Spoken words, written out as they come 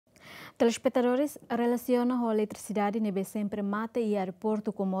Telespectadores, relaciona a eletricidade nebe sempre mata e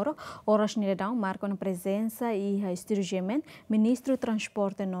aeroporto Comoro, horas niredão marcam a presença e a estúdio Ministro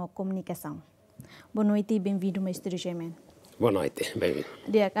Transporte e Comunicação. Boa noite e bem-vindo ao estúdio. Boa noite, bem-vindo.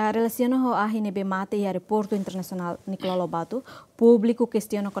 A relação a nebe mata e aeroporto internacional Nicolau Lobato, público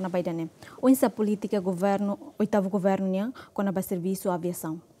questiona com a Baidane. Onde a política governo, oitavo governo com a serviço à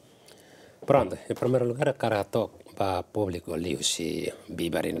aviação? Pronto, em primeiro lugar, a cara para público ali se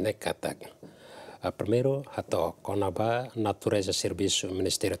bibarin né kata. Primeiro, hato com a natureza serviço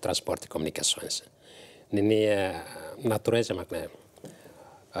Ministério do Transporte e Comunicações. Nini natureza makna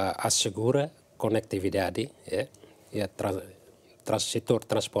assegura conectividade e setor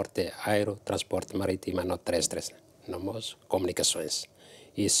transporte aéreo, transporte marítimo e terrestre, nomos comunicações.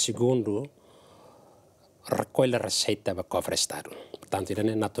 E segundo, recolhe a receita para cofre Estado. Portanto,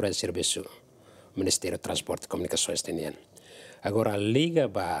 ele é natureza de serviço Ministério do Transporte e Comunicações. Agora, liga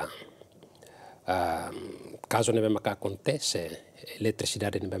para caso não acontece,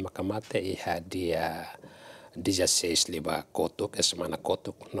 eletricidade não mata e a dia 16 liba kotuk, a semana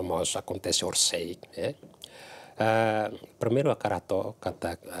kotuk, não acontece orsei. Primeiro a carato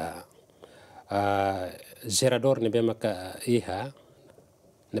kata gerador não iha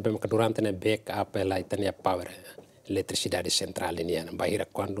nebem durante ne backup ela itania power eletricidade central ini bahira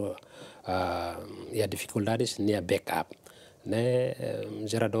quando há dificuldades nia backup ne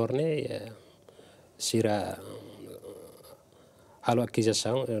gerador ne sira halo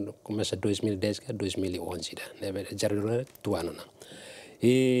aquisição começa 2010 a 2011 ne gerador tuano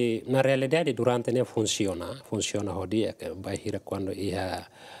e na realidade durante ne funciona hodia que bahira quando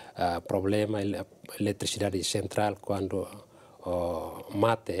há problema eletricidade central quando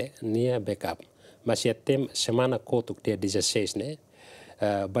mate nia backup. Mas ya semana kotuk dia 16 né,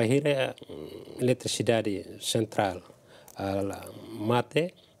 bahira eletricidade central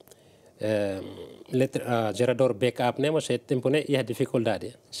mate gerador backup né, mas tempo né ia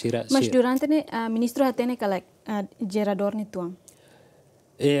dificuldade. Mas durante né ministro hateten kala gerador ni tuang.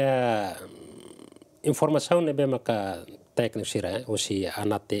 Informação né bem maka técnico sira, ou se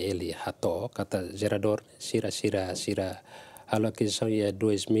anate ele hato kata gerador sira a aquisição é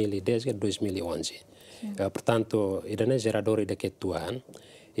 2010 a 2011. Portanto, ele é gerador de que tuan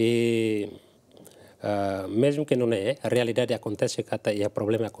e mesmo que não é, a realidade acontece que o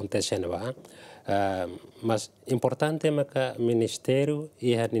problema acontece não é, mas importante é que o Ministério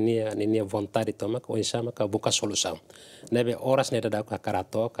e a minha vontade toma que o chama que busca solução. Nebe horas neda da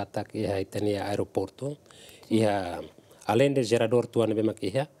carato que hateten Aeroporto e além de gerador tuan nebe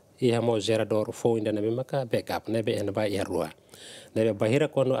makia e a gerador foi ainda nebe maka backup nebe ena ba ia rua. Nebe bahira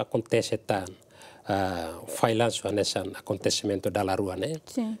quando acontece tan falhanço nesse acontecimento da rua né.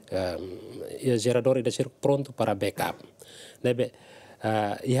 E o gerador deve ser pronto para backup. Nebe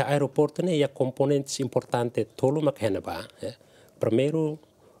e a aeroporto né e componentes importantes tolo makena ba. Primeiro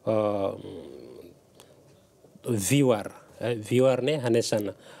viewer né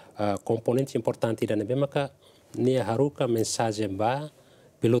hanesan componentes importantes da nebe maka nia haruka mensagem ba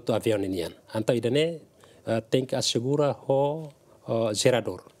piloto avião nian. Então idane tem que assegurar o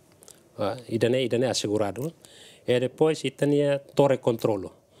gerador. Idane assegurado. E depois itania torre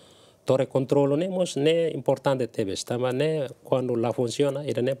controlo. Torre controlo nemos ne importante tebes, mas ne quando lá funciona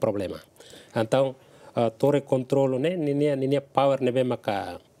idane problema. Então torre controlo ne ninia power nebe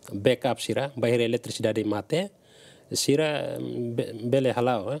maka backup sira, bahir eletricidade mate, sira bele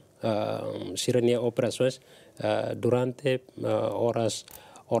halau, sira nia operações durante horas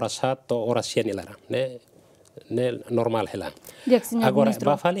 1 horas 100 lara, ne normal hela. Agora,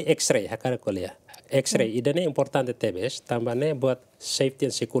 bafali X-ray, hakara kolia. X-ray, idane importante tebes, tambah ne buat safety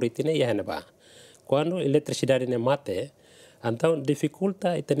and security ne ya ba. Quando eletricidade ne mate, então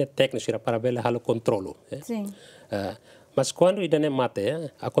dificulta itane técnico para bela halo controlo. Mas quando idane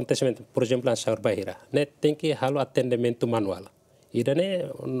mate, acontecimento, por exemplo, na saur bahira, ne tem que halo atendimento manual.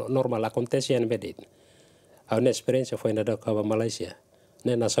 Idane normal acontece en bedit. A minha experiência foi na da Malaysia.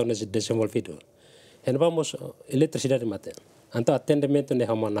 Ne nação nesse desenvolvido. E vamos eletricidade mate. Então atendimento ne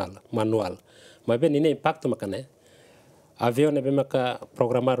manual. Mas bem nem impacto macane. Avião ne bem maca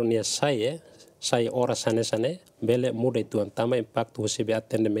programaram ne sai horas sane bele muda itu antama impacto recebe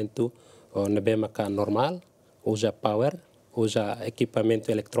atendimento ne bem maca normal, usa power, usa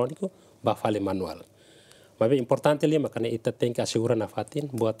equipamento eletrônico, bafale manual. Mas é importante ali, mas ita tem que assegurar na fatin,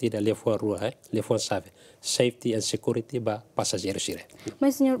 buat tidak levou a rua, levou sabe, safety and security ba passageiros sire.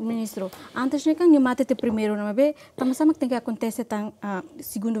 Mas senhor ministro, antes de que mate te primeiro, não é? Também sabe que tem que acontecer tão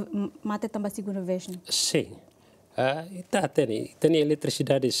segundo mate também segunda vez. Sim, ita tem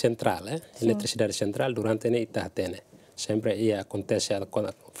eletricidade central, eletricidade central durante ne ita tem. sempre ia acontece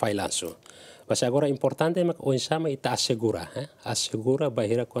faz langsung. Mas agora importante é que o insama está assegura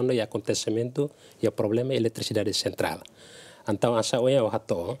bahira quando ia acontecimento e problema eletricidade central. Então asa o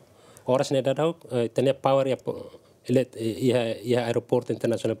hato horas ne dadau tem power ia aeroporto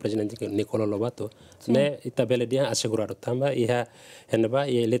internacional presidente Nicola Lobato ne itabele dia assegurado tamba ia henba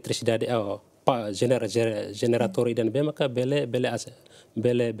ia eletricidade generator idan bemaka bele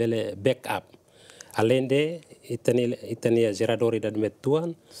backup. Além de itania gerador idan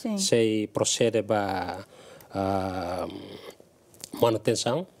metuan sei procede ba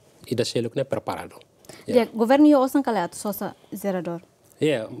manutenção ida selukne preparado. Ya, governo yo osan kala sosa gerador.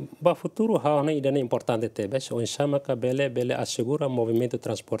 Ba futuro hauna ida importante tebes o insama ka bele assegura movimento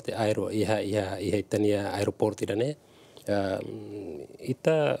transporte aéreo ia itania aeroporto idane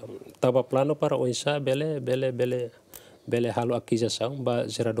ita tava plano para o insa bele halo aquisição ba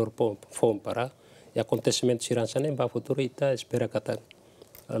gerador fom para e acontecimento siransane ba futuro ita espera kata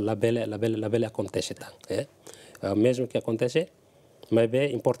la bele acontece tá mesmo que acontece mas é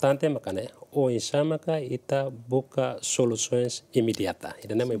importante makane o insama ka ita busca soluções imediatas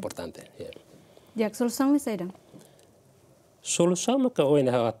isso é muito importante Ya, solução é essa. Solução maka o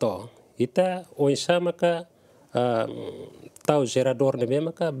ina ato ita o insama ka tau gerador nebe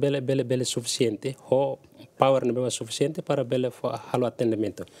maka bele suficiente ho power nebe suficiente para bele halo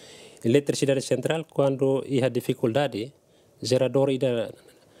atendimento. Eletricidade central quando ia dificuldade gerador ida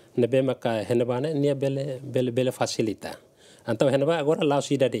nebe maka henebane nia bele facilita. Então heneba agora lá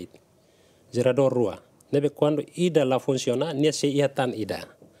ida de gerador rua nebe quando ida lá funciona nia se ia tan ida.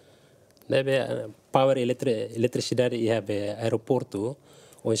 Nebe power eletricidade ia be aeroporto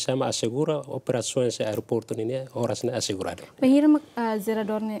o insama assegura operações de aeroporto nini horas ne assegurado. Bahira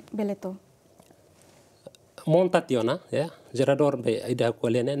gerador ne beleto. Montationa gerador be ida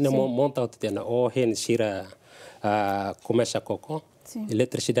kolene ne montationa o hen sira começa coco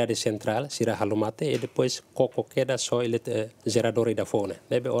eletricidade central sira halumate e depois coco queda só gerador ida fone.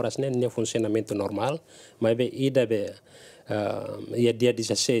 Nebe horas ne funcionamento normal, mas be ida be ia dia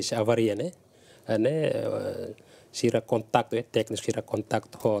 16 avaria ne sira contacto técnico sira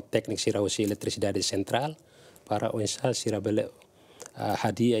contacto ho técnico sira usi eletricidade central para o insa sira bele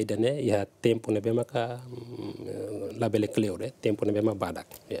hadia idane ia tempo ne bemaka labele cleo tempo ne bema badak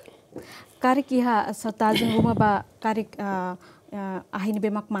Karik iha satazin rumah ba karik ahin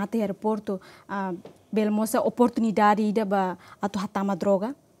bemak mate aeroporto belmosa oportunidade ida ba atau hatama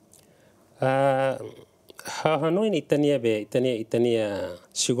droga Hanoi itania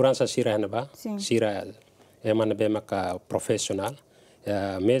segurança sira ba sira emana bemaka profissional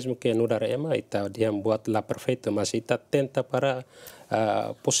mesmo que no dar ema ita dia buat la perfeito mas ita tenta para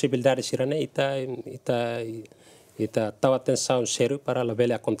possibilidade sirane ita tahu atenção sério para la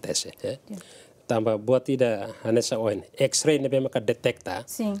bele acontece tamba buat ida anessa oin x-ray ne bemaka detecta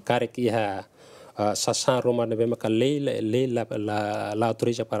karek iha sasan rumah ne bemaka lei la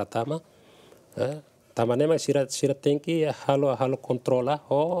autoriza para tama tama nema sira tenki halo controla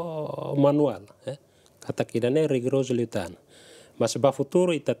o manual kata kidane rigoroso litan mas ba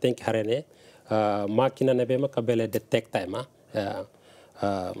futuro ita tem que harene máquina ne bema kabele detecta ema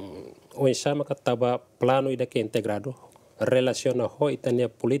o insama kataba plano ida que integrado relaciona ho itania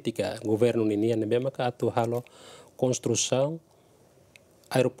política governo ninia ne bema ka atu halo construção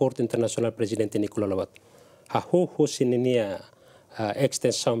aeroporto internacional presidente Nicola Lobato hu sininia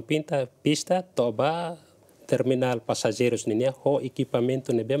extensão pista toba terminal passageiros ninia ho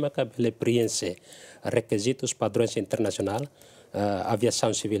equipamento ne bema ka bele preenche requisitos padrões internacional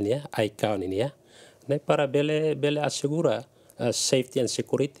aviação civil nia ICAO nia ne para bele assegura safety and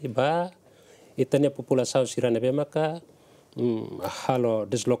security ba itania população sirane bema ka halo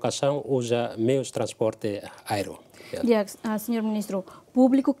deslocação usa meios de transporte aéreo. Ya, senhor ministro,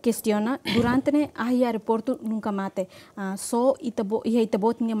 público questiona durante ne aeroporto nunca mate só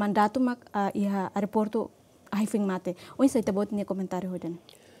itabot nia mandato mak aeroporto fing mate. Ou isso itabot nia comentário hoden.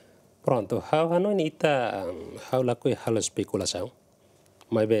 Pronto, hau ita hau laku halo especulação.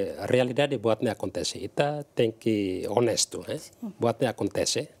 Mas a realidade buat ne acontece. Ita tem que honesto, buat ne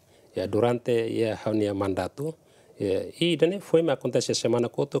acontece. Ya durante ya hau nia mandato e dane foi me acontece semana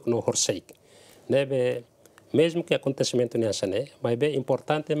koto no Horseik. Nebe mesmo que acontecimento nessa mas é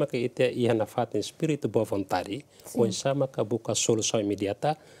importante que ite ia na fato espírito boa vontade, o insama que busca solução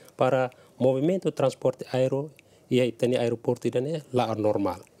imediata para movimento transporte aéreo e itani aeroporto idane lá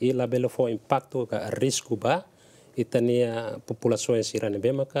normal. E lá belo foi impacto risco ba itania populações irane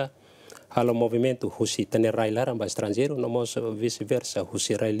bemaka halo movimento husi tane rai larang ba estrangeiro nomos vice versa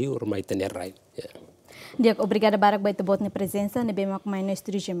husi rai liur mai tane rai. Dia obrigada barak ba itabot na presença ne bemak mai no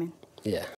estúdio.